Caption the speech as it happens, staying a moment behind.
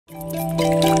All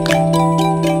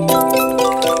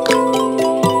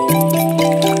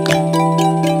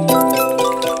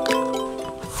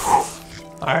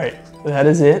right, that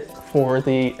is it for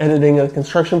the editing and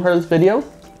construction part of this video.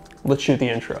 Let's shoot the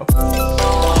intro.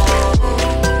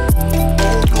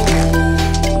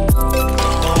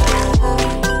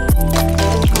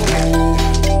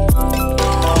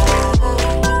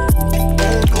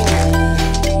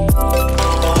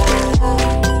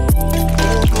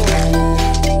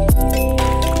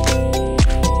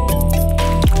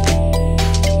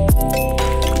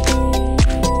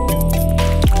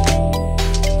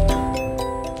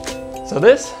 So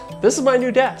this is my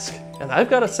new desk, and I've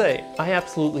got to say, I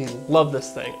absolutely love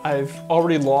this thing. I've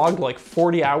already logged like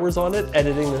 40 hours on it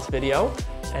editing this video,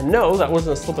 and no, that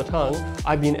wasn't a slip of tongue.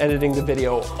 I've been editing the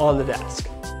video on the desk,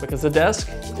 because the desk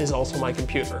is also my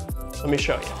computer. Let me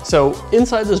show you. So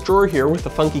inside this drawer here with the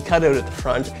funky cutout at the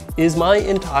front is my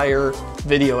entire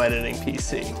video editing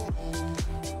PC.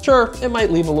 Sure, it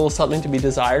might leave a little something to be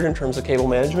desired in terms of cable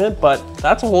management, but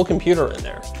that's a whole computer in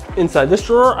there. Inside this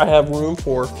drawer, I have room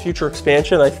for future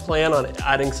expansion. I plan on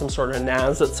adding some sort of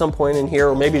NAS at some point in here,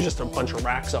 or maybe just a bunch of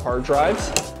racks of hard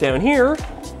drives. Down here,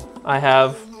 I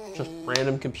have just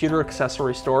random computer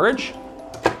accessory storage.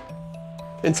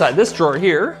 Inside this drawer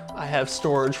here, I have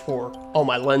storage for all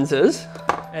my lenses.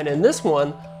 And in this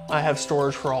one, I have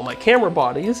storage for all my camera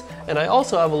bodies. And I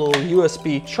also have a little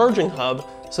USB charging hub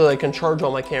so that I can charge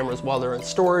all my cameras while they're in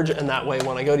storage. And that way,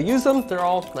 when I go to use them, they're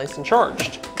all nice and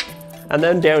charged. And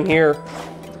then down here,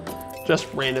 just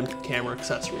random camera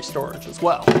accessory storage as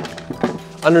well.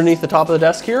 Underneath the top of the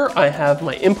desk here, I have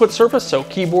my input surface, so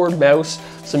keyboard, mouse,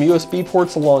 some USB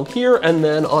ports along here, and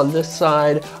then on this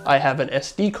side, I have an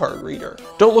SD card reader.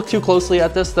 Don't look too closely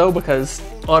at this though, because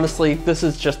honestly, this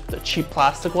is just the cheap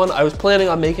plastic one. I was planning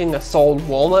on making a solid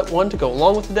walnut one to go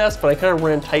along with the desk, but I kind of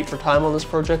ran tight for time on this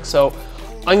project, so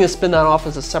I'm gonna spin that off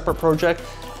as a separate project.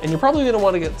 And you're probably gonna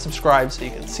wanna get subscribed so you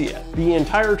can see it. The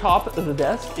entire top of the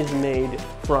desk is made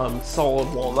from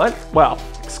solid walnut, well,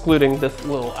 excluding this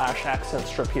little ash accent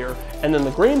strip here. And then the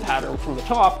grain pattern from the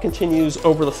top continues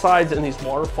over the sides and these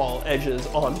waterfall edges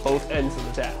on both ends of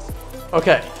the desk.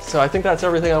 Okay, so I think that's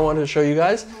everything I wanted to show you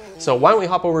guys. So why don't we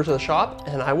hop over to the shop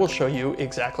and I will show you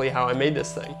exactly how I made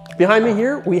this thing. Behind me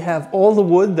here, we have all the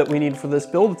wood that we need for this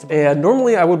build. And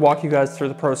normally I would walk you guys through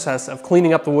the process of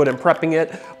cleaning up the wood and prepping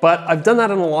it, but I've done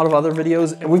that in a lot of other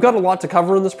videos and we've got a lot to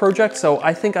cover in this project. So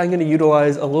I think I'm gonna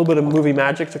utilize a little bit of movie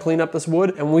magic to clean up this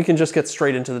wood and we can just get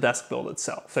straight into the desk build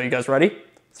itself. So you guys ready?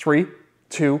 3,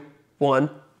 2, 1.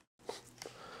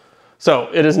 So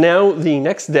it is now the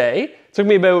next day. It took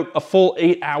me about a full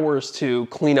 8 hours to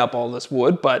clean up all this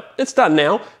wood, but it's done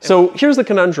now. So here's the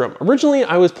conundrum. Originally,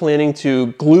 I was planning to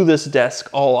glue this desk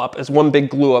all up as one big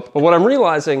glue up, but what I'm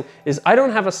realizing is I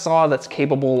don't have a saw that's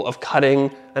capable of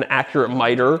cutting an accurate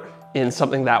miter in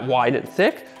something that wide and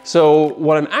thick. So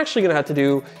what I'm actually gonna have to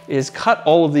do is cut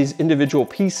all of these individual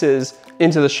pieces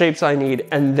into the shapes I need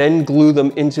and then glue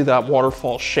them into that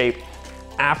waterfall shape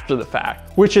after the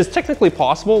fact, which is technically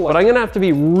possible, but I'm gonna have to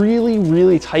be really,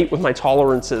 really tight with my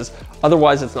tolerances.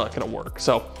 Otherwise it's not gonna work.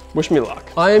 So wish me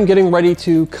luck. I am getting ready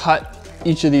to cut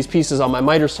each of these pieces on my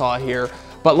miter saw here.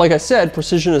 But like I said,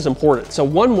 precision is important. So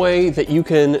one way that you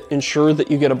can ensure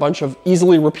that you get a bunch of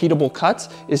easily repeatable cuts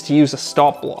is to use a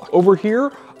stop block. Over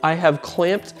here, I have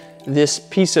clamped this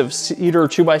piece of cedar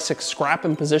 2x6 scrap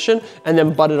in position and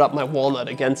then butted up my walnut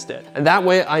against it. And that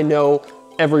way I know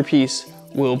every piece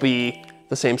will be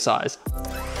the same size.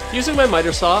 Using my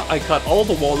miter saw, I cut all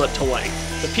the walnut to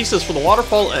length. The pieces for the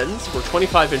waterfall ends were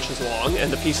 25 inches long and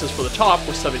the pieces for the top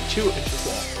were 72 inches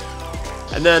long.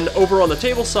 And then over on the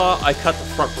table saw, I cut the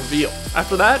front reveal.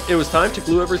 After that, it was time to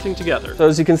glue everything together. So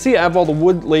as you can see, I have all the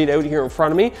wood laid out here in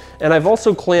front of me, and I've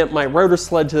also clamped my router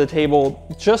sled to the table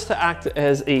just to act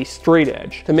as a straight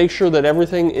edge, to make sure that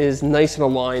everything is nice and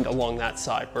aligned along that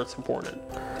side where it's important.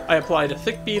 I applied a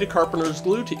thick bead of carpenter's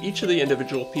glue to each of the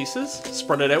individual pieces,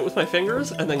 spread it out with my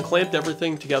fingers, and then clamped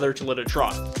everything together to let it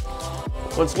dry.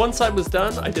 Once one side was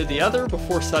done, I did the other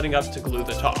before setting up to glue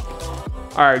the top.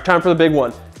 All right, time for the big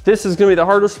one. This is gonna be the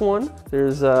hardest one.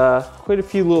 There's quite a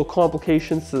few little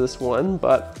complications to this one,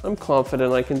 but I'm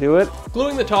confident I can do it.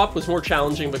 Gluing the top was more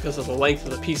challenging because of the length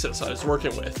of the pieces I was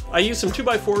working with. I used some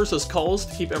 2x4s as culls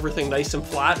to keep everything nice and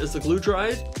flat as the glue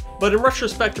dried, but in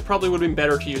retrospect, it probably would have been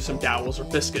better to use some dowels or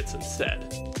biscuits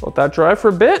instead. Let that dry for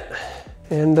a bit,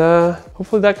 and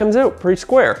hopefully that comes out pretty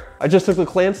square. I just took the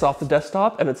clamps off the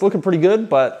desktop and it's looking pretty good,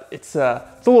 but it's a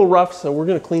little rough, so we're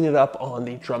gonna clean it up on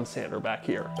the drum sander back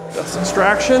here. Dust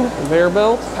extraction, conveyor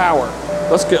belt, power.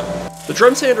 Let's go. The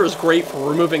drum sander is great for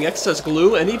removing excess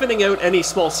glue and evening out any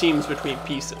small seams between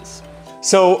pieces.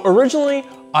 So originally,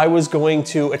 I was going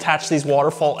to attach these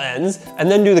waterfall ends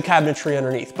and then do the cabinetry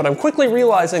underneath, but I'm quickly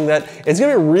realizing that it's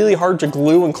gonna be really hard to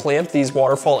glue and clamp these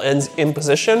waterfall ends in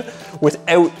position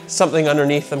without something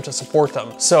underneath them to support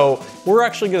them. So we're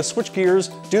actually gonna switch gears,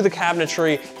 do the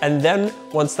cabinetry, and then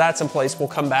once that's in place, we'll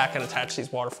come back and attach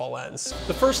these waterfall ends.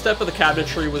 The first step of the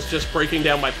cabinetry was just breaking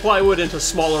down my plywood into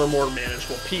smaller, more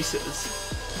manageable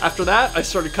pieces. After that, I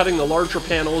started cutting the larger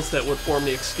panels that would form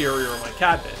the exterior of my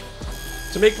cabinet.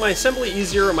 To make my assembly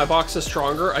easier and my boxes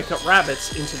stronger, I cut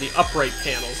rabbets into the upright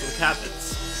panels of the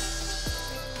cabinets.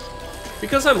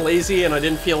 Because I'm lazy and I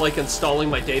didn't feel like installing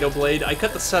my dado blade, I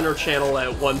cut the center channel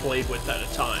out one blade width at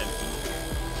a time.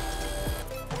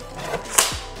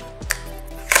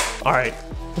 Alright,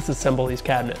 let's assemble these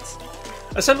cabinets.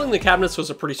 Assembling the cabinets was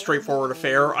a pretty straightforward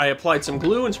affair. I applied some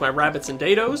glue into my rabbets and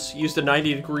dados, used a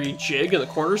 90-degree jig in the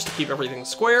corners to keep everything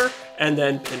square, and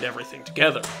then pinned everything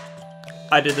together.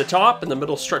 I did the top and the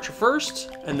middle stretcher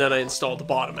first, and then I installed the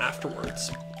bottom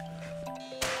afterwards.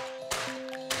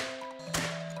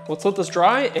 Let's let this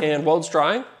dry, and while it's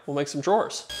drying, we'll make some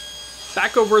drawers.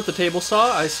 Back over at the table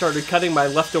saw, I started cutting my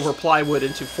leftover plywood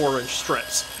into 4-inch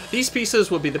strips. These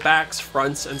pieces would be the backs,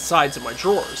 fronts, and sides of my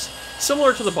drawers.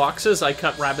 Similar to the boxes, I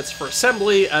cut rabbets for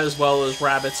assembly, as well as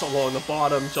rabbets along the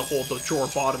bottom to hold the drawer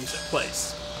bottoms in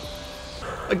place.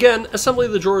 Again, assembly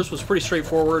of the drawers was pretty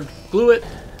straightforward. Glue it,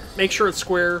 make sure it's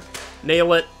square,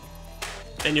 nail it,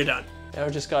 and you're done. Now I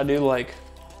just gotta do like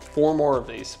 4 more of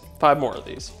these, 5 more of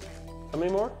these. How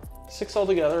many more? 6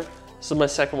 altogether. This is my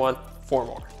second one, 4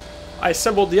 more. I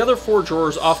assembled the other 4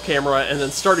 drawers off camera and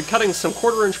then started cutting some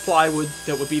 1/4-inch plywood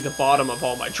that would be the bottom of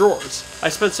all my drawers. I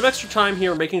spent some extra time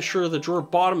here making sure the drawer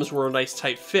bottoms were a nice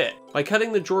tight fit. By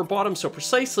cutting the drawer bottoms so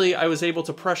precisely, I was able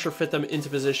to pressure fit them into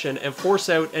position and force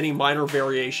out any minor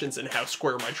variations in how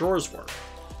square my drawers were.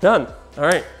 Done. All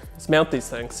right, let's mount these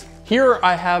things. Here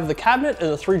I have the cabinet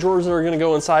and the 3 drawers that are gonna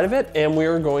go inside of it, and we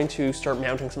are going to start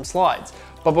mounting some slides.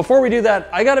 But before we do that,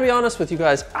 I gotta be honest with you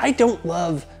guys, I don't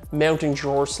love mounting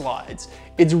drawer slides.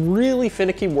 It's really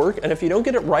finicky work, and if you don't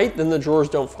get it right, then the drawers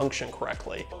don't function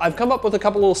correctly. I've come up with a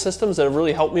couple little systems that have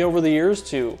really helped me over the years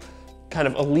to kind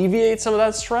of alleviate some of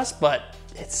that stress, but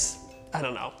I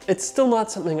don't know. It's still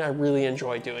not something I really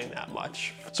enjoy doing that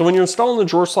much. So when you're installing the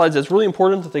drawer slides, it's really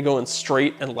important that they go in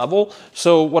straight and level.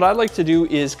 So what I like to do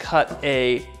is cut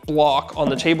a block on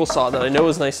the table saw that I know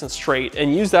is nice and straight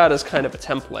and use that as kind of a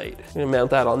template. You're gonna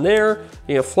mount that on there.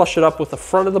 You're gonna flush it up with the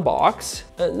front of the box.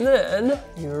 And then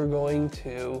you're going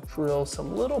to drill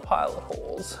some little pilot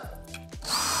holes.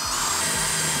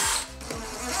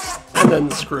 And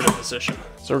then screw it in position.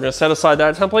 So we're gonna set aside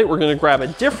that template. We're gonna grab a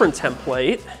different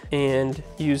template and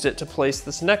use it to place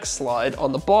this next slide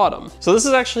on the bottom. So this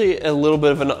is actually a little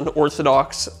bit of an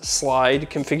unorthodox slide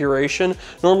configuration.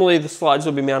 Normally the slides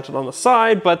will be mounted on the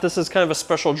side, but this is kind of a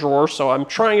special drawer, so I'm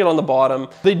trying it on the bottom.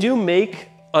 They do make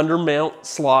undermount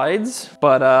slides,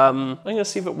 but I'm gonna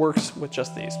see if it works with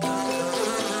just these.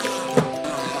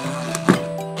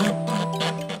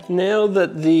 Now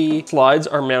that the slides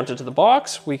are mounted to the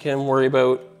box, we can worry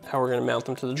about how we're gonna mount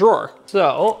them to the drawer.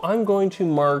 So I'm going to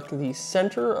mark the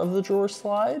center of the drawer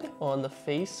slide on the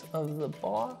face of the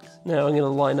box. Now I'm gonna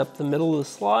line up the middle of the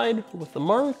slide with the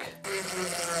mark.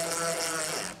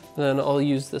 Then I'll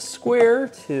use the square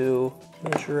to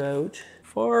measure out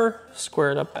far,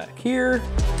 square it up back here.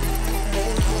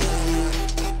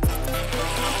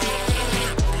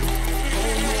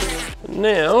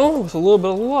 Now, with a little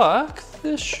bit of luck,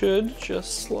 this should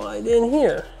just slide in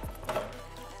here.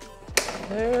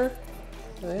 There,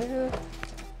 there.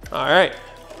 All right,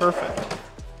 perfect.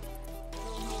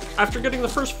 After getting the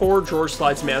first 4 drawer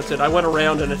slides mounted, I went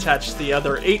around and attached the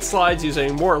other 8 slides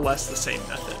using more or less the same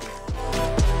method.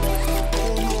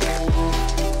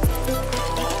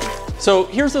 So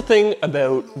here's the thing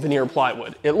about veneer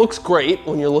plywood. It looks great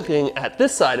when you're looking at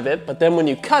this side of it, but then when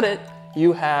you cut it,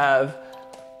 you have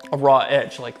a raw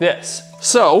edge like this.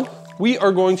 So we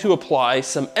are going to apply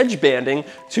some edge banding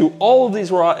to all of these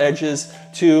raw edges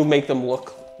to make them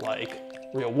look like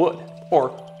real wood, or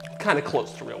kind of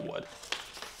close to real wood.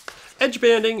 Edge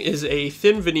banding is a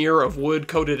thin veneer of wood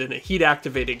coated in a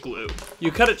heat-activated glue.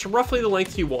 You cut it to roughly the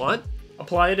length you want,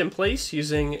 apply it in place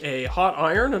using a hot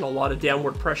iron and a lot of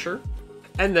downward pressure,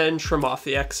 and then trim off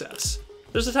the excess.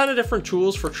 There's a ton of different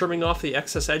tools for trimming off the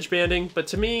excess edge banding, but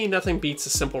to me, nothing beats a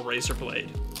simple razor blade.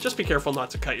 Just be careful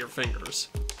not to cut your fingers.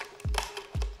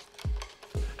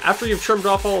 After you've trimmed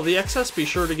off all of the excess, be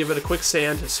sure to give it a quick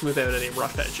sand to smooth out any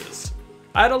rough edges.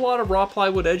 I had a lot of raw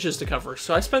plywood edges to cover,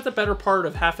 so I spent the better part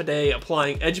of half a day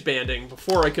applying edge banding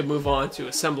before I could move on to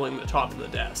assembling the top of the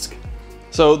desk.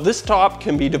 So this top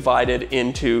can be divided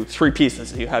into 3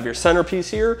 pieces. You have your centerpiece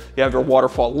here, you have your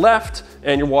waterfall left,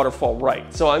 and your waterfall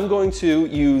right. So I'm going to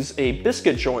use a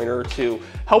biscuit joiner to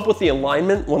help with the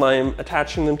alignment when I'm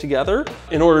attaching them together.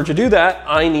 In order to do that,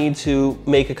 I need to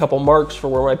make a couple marks for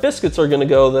where my biscuits are gonna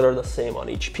go that are the same on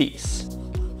each piece.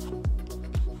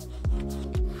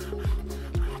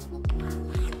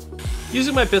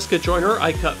 Using my biscuit joiner,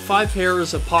 I cut 5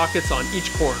 pairs of pockets on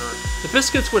each corner. The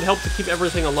biscuits would help to keep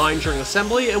everything aligned during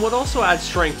assembly and would also add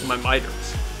strength to my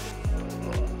miters.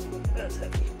 That's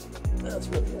heavy. That's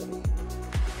really heavy.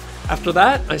 After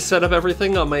that, I set up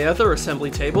everything on my other assembly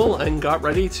table and got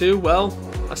ready to, well,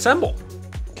 assemble.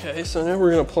 Okay, so now we're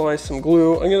gonna apply some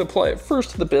glue. I'm gonna apply it first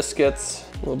to the biscuits,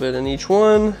 a little bit in each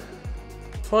one.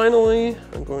 Finally,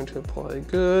 I'm going to apply a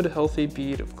good, healthy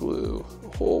bead of glue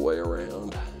the whole way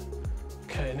around.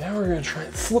 Okay, now we're gonna try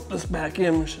and slip this back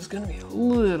in, which is gonna be a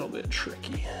little bit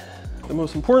tricky. The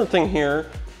most important thing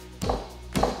here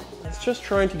is just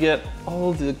trying to get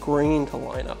all the grain to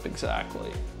line up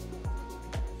exactly.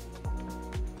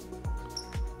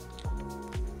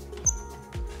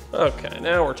 Okay,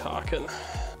 now we're talking.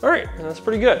 All right, that's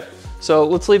pretty good. So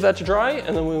let's leave that to dry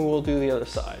and then we will do the other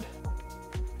side.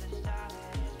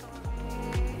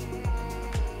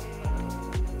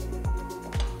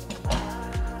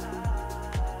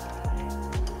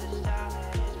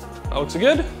 That looks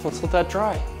good. Let's let that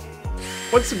dry.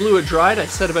 Once the glue had dried, I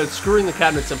set about screwing the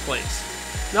cabinets in place.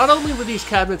 Not only would these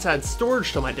cabinets add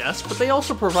storage to my desk, but they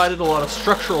also provided a lot of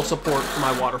structural support for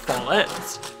my waterfall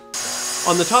ends.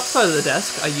 On the top side of the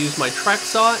desk, I used my track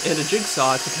saw and a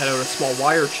jigsaw to cut out a small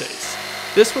wire chase.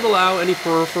 This would allow any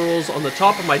peripherals on the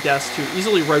top of my desk to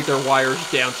easily route their wires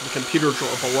down to the computer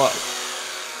drawer below.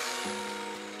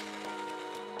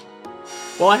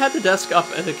 While I had the desk up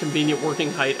at a convenient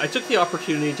working height, I took the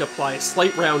opportunity to apply a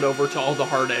slight round over to all the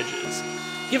hard edges.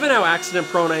 Given how accident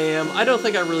prone I am, I don't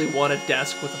think I really want a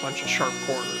desk with a bunch of sharp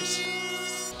corners.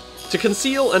 To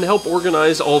conceal and help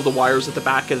organize all of the wires at the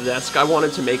back of the desk, I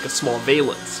wanted to make a small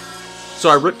valance. So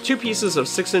I ripped 2 pieces of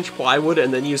 6-inch plywood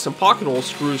and then used some pocket hole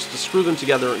screws to screw them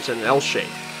together into an L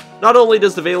shape. Not only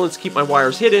does the valance keep my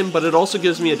wires hidden, but it also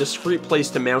gives me a discrete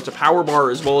place to mount a power bar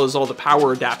as well as all the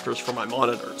power adapters for my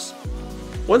monitors.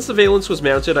 Once the valance was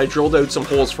mounted, I drilled out some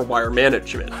holes for wire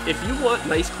management. If you want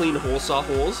nice clean hole saw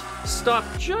holes, stop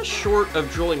just short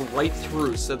of drilling right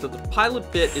through so that the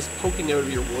pilot bit is poking out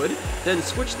of your wood, then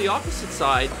switch the opposite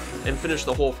side and finish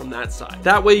the hole from that side.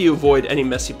 That way you avoid any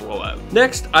messy blowout.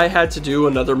 Next, I had to do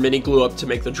another mini glue up to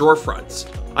make the drawer fronts.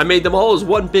 I made them all as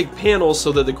one big panel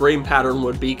so that the grain pattern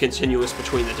would be continuous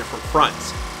between the different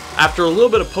fronts. After a little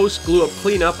bit of post-glue up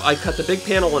cleanup, I cut the big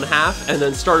panel in half and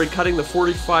then started cutting the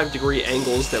 45-degree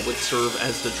angles that would serve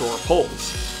as the drawer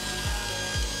poles.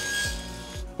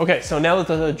 Okay, so now that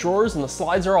the drawers and the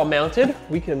slides are all mounted,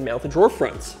 we can mount the drawer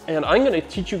fronts. And I'm gonna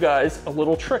teach you guys a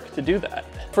little trick to do that.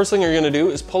 First thing you're gonna do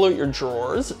is pull out your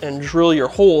drawers and drill your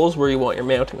holes where you want your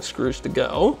mounting screws to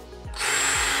go.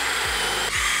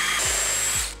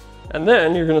 And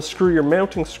then you're gonna screw your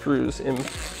mounting screws in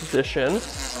position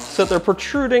so that they're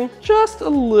protruding just a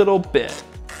little bit.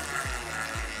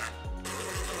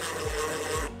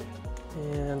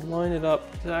 And line it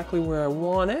up exactly where I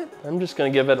want it. I'm just gonna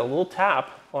give it a little tap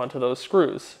onto those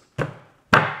screws.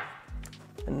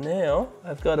 And now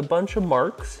I've got a bunch of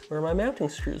marks where my mounting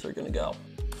screws are gonna go.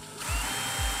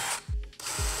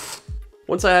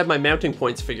 Once I had my mounting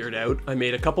points figured out, I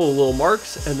made a couple of little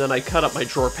marks and then I cut up my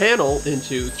drawer panel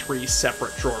into 3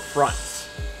 separate drawer fronts.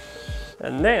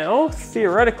 And now,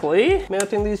 theoretically,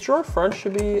 mounting these drawer fronts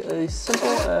should be as simple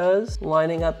as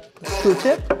lining up the screw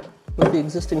tip with the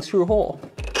existing screw hole.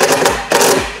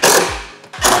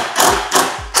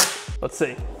 Let's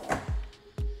see.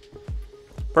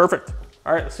 Perfect.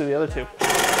 All right, let's do the other 2.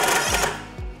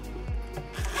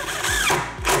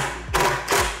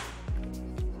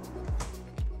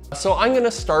 So I'm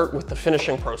gonna start with the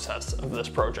finishing process of this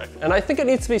project. And I think it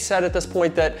needs to be said at this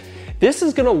point that this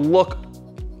is gonna look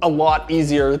a lot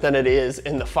easier than it is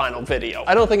in the final video.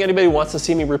 I don't think anybody wants to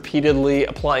see me repeatedly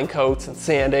applying coats and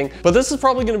sanding, but this is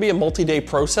probably gonna be a multi-day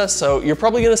process, so you're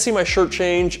probably gonna see my shirt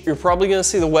change, you're probably gonna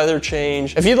see the weather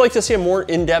change. If you'd like to see a more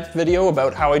in-depth video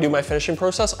about how I do my finishing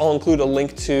process, I'll include a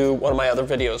link to one of my other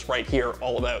videos right here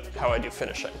all about how I do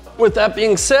finishing. With that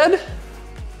being said,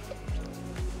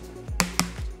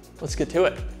 let's get to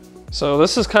it. So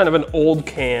this is kind of an old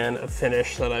can of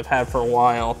finish that I've had for a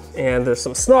while, and there's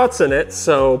some snots in it,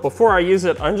 so before I use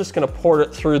it, I'm just gonna pour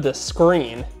it through this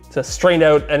screen to strain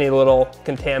out any little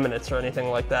contaminants or anything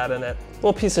like that in it. A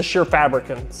little piece of sheer fabric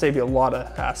can save you a lot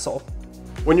of hassle.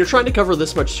 When you're trying to cover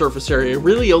this much surface area, you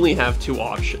really only have two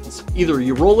options. Either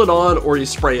you roll it on or you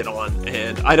spray it on,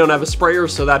 and I don't have a sprayer,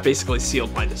 so that basically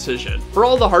sealed my decision. For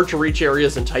all the hard to reach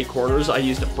areas and tight corners, I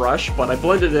used a brush, but I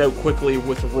blended it out quickly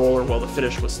with a roller while the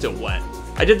finish was still wet.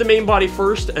 I did the main body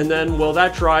first, and then while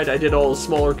that dried, I did all the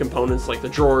smaller components like the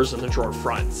drawers and the drawer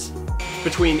fronts.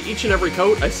 Between each and every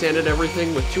coat, I sanded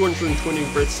everything with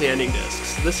 220 grit sanding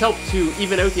discs. This helped to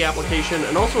even out the application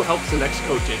and also helps the next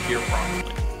coat to adhere properly.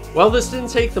 While this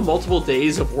didn't take the multiple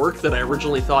days of work that I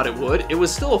originally thought it would, it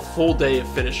was still a full day of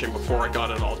finishing before I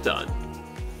got it all done.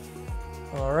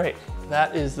 All right,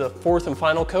 that is the fourth and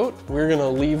final coat. We're gonna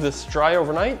leave this dry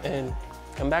overnight and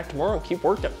come back tomorrow and keep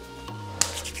working.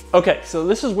 Okay, so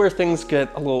this is where things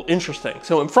get a little interesting.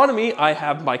 So in front of me, I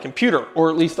have my computer, or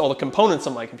at least all the components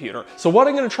of my computer. So what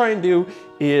I'm gonna try and do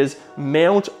is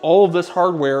mount all of this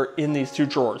hardware in these two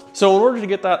drawers. So in order to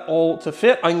get that all to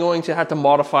fit, I'm going to have to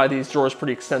modify these drawers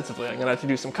pretty extensively. I'm gonna have to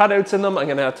do some cutouts in them. I'm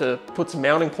gonna have to put some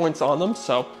mounting points on them.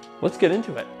 So let's get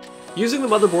into it. Using the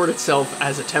motherboard itself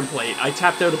as a template, I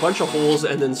tapped out a bunch of holes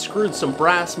and then screwed some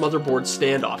brass motherboard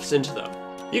standoffs into them.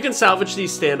 You can salvage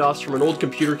these standoffs from an old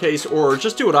computer case or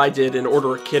just do what I did and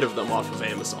order a kit of them off of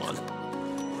Amazon.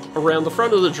 Around the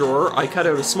front of the drawer, I cut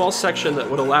out a small section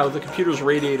that would allow the computer's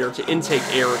radiator to intake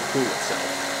air and cool itself.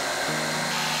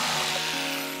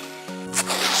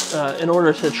 In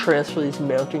order to transfer these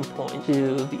mounting points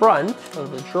to the front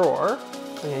of the drawer,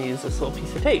 I'm going to use this little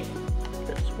piece of tape.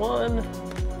 There's one,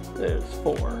 there's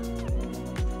four.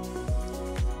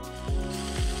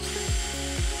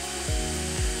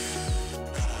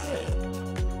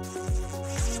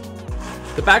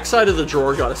 The backside of the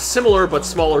drawer got a similar but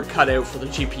smaller cutout for the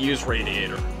GPU's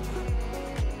radiator.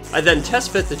 I then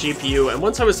test fit the GPU, and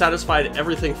once I was satisfied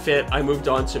everything fit, I moved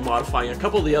on to modifying a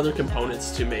couple of the other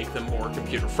components to make them more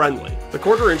computer friendly. The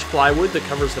 1/4 inch plywood that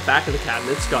covers the back of the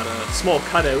cabinets got a small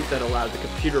cutout that allowed the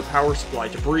computer power supply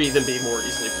to breathe and be more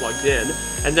easily plugged in,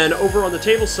 and then over on the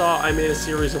table saw I made a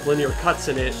series of linear cuts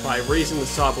in it by raising the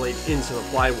saw blade into the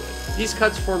plywood. These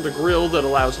cuts formed a grill that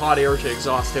allows hot air to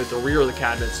exhaust out the rear of the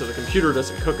cabinet so the computer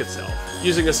doesn't cook itself.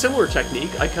 Using a similar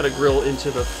technique, I cut a grill into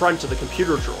the front of the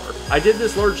computer drawer. I did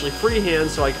this largely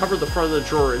freehand, so I covered the front of the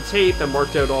drawer in tape and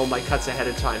marked out all my cuts ahead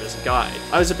of time as a guide.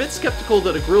 I was a bit skeptical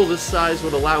that a grill this size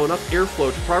would allow enough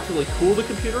airflow to properly cool the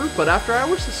computer, but after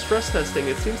hours of stress testing,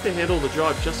 it seems to handle the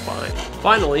job just fine.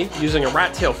 Finally, using a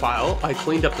rat tail file, I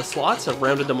cleaned up the slots and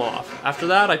rounded them off. After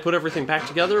that, I put everything back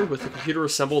together with the computer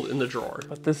assembled in the drawer.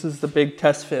 But this is the big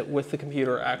test fit with the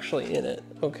computer actually in it,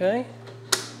 okay?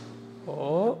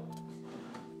 Oh.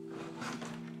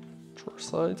 Drawer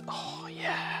sides. Oh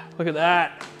yeah, look at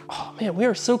that. Oh man, we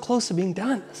are so close to being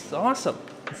done. This is awesome.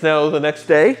 It's now the next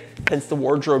day, hence the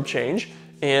wardrobe change.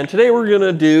 And today we're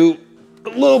gonna do a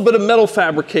little bit of metal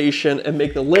fabrication and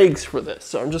make the legs for this.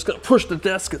 So I'm just gonna push the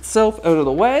desk itself out of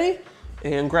the way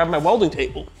and grab my welding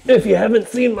table. If you haven't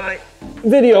seen my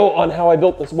video on how I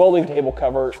built this welding table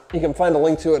cover, you can find a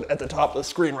link to it at the top of the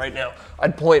screen right now.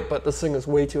 I'd point, but this thing is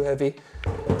way too heavy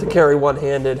to carry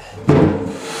one-handed.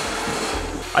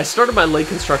 I started my leg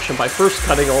construction by first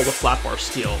cutting all the flat bar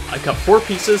steel. I cut 4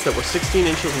 pieces that were 16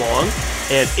 inches long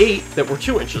and 8 that were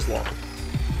 2 inches long.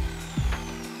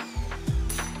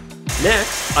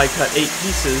 Next, I cut 8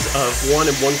 pieces of 1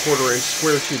 1/4 inch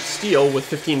square tube steel with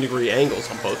 15-degree angles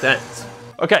on both ends.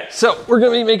 Okay, so we're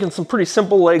gonna be making some pretty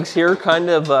simple legs here, kind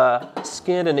of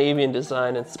Scandinavian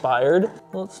design inspired.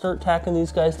 Let's start tacking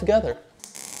these guys together.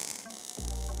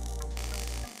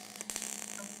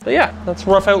 But yeah, that's a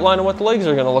rough outline of what the legs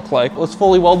are gonna look like. Let's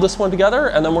fully weld this one together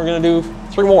and then we're gonna do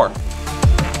 3 more.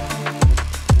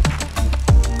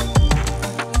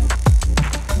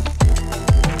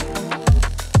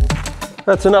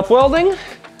 That's enough welding.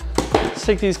 Let's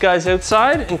take these guys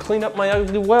outside and clean up my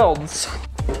ugly welds.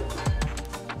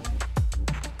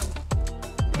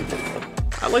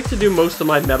 I like to do most of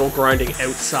my metal grinding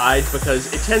outside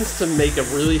because it tends to make a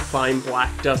really fine black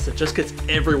dust that just gets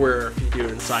everywhere if you do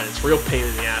it inside. It's a real pain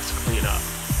in the ass to clean up.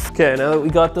 Okay, now that we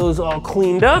got those all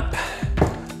cleaned up,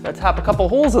 let's tap a couple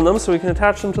holes in them so we can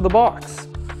attach them to the box.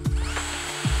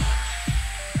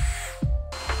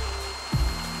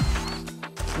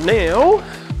 Now,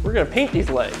 we're gonna paint these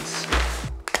legs.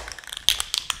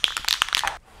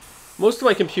 Most of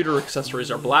my computer accessories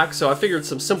are black, so I figured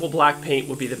some simple black paint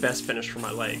would be the best finish for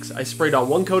my legs. I sprayed on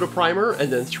 1 coat of primer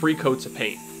and then 3 coats of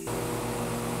paint.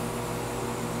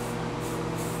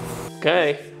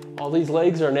 Okay, all these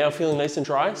legs are now feeling nice and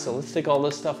dry, so let's take all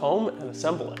this stuff home and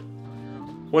assemble it.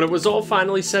 When it was all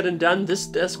finally said and done, this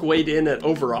desk weighed in at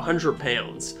over 100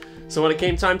 pounds. So when it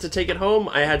came time to take it home,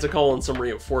 I had to call in some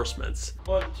reinforcements.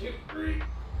 1, 2, 3.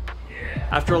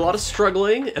 After a lot of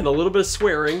struggling and a little bit of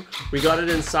swearing, we got it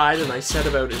inside and I set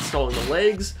about installing the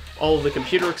legs, all of the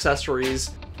computer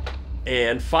accessories,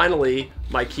 and finally,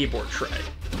 my keyboard tray.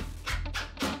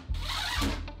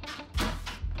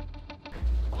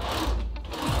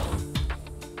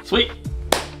 Sweet.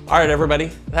 All right,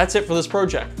 everybody, that's it for this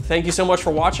project. Thank you so much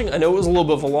for watching. I know it was a little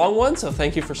bit of a long one, so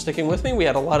thank you for sticking with me. We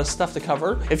had a lot of stuff to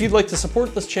cover. If you'd like to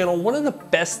support this channel, one of the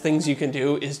best things you can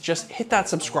do is just hit that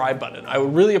subscribe button. I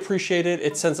would really appreciate it.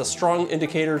 It sends a strong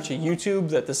indicator to YouTube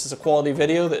that this is a quality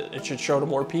video, that it should show to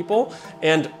more people.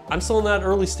 And I'm still in that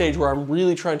early stage where I'm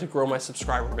really trying to grow my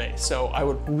subscriber base. So I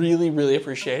would really, really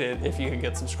appreciate it if you could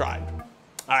get subscribed.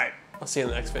 All right, I'll see you in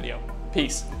the next video.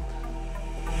 Peace.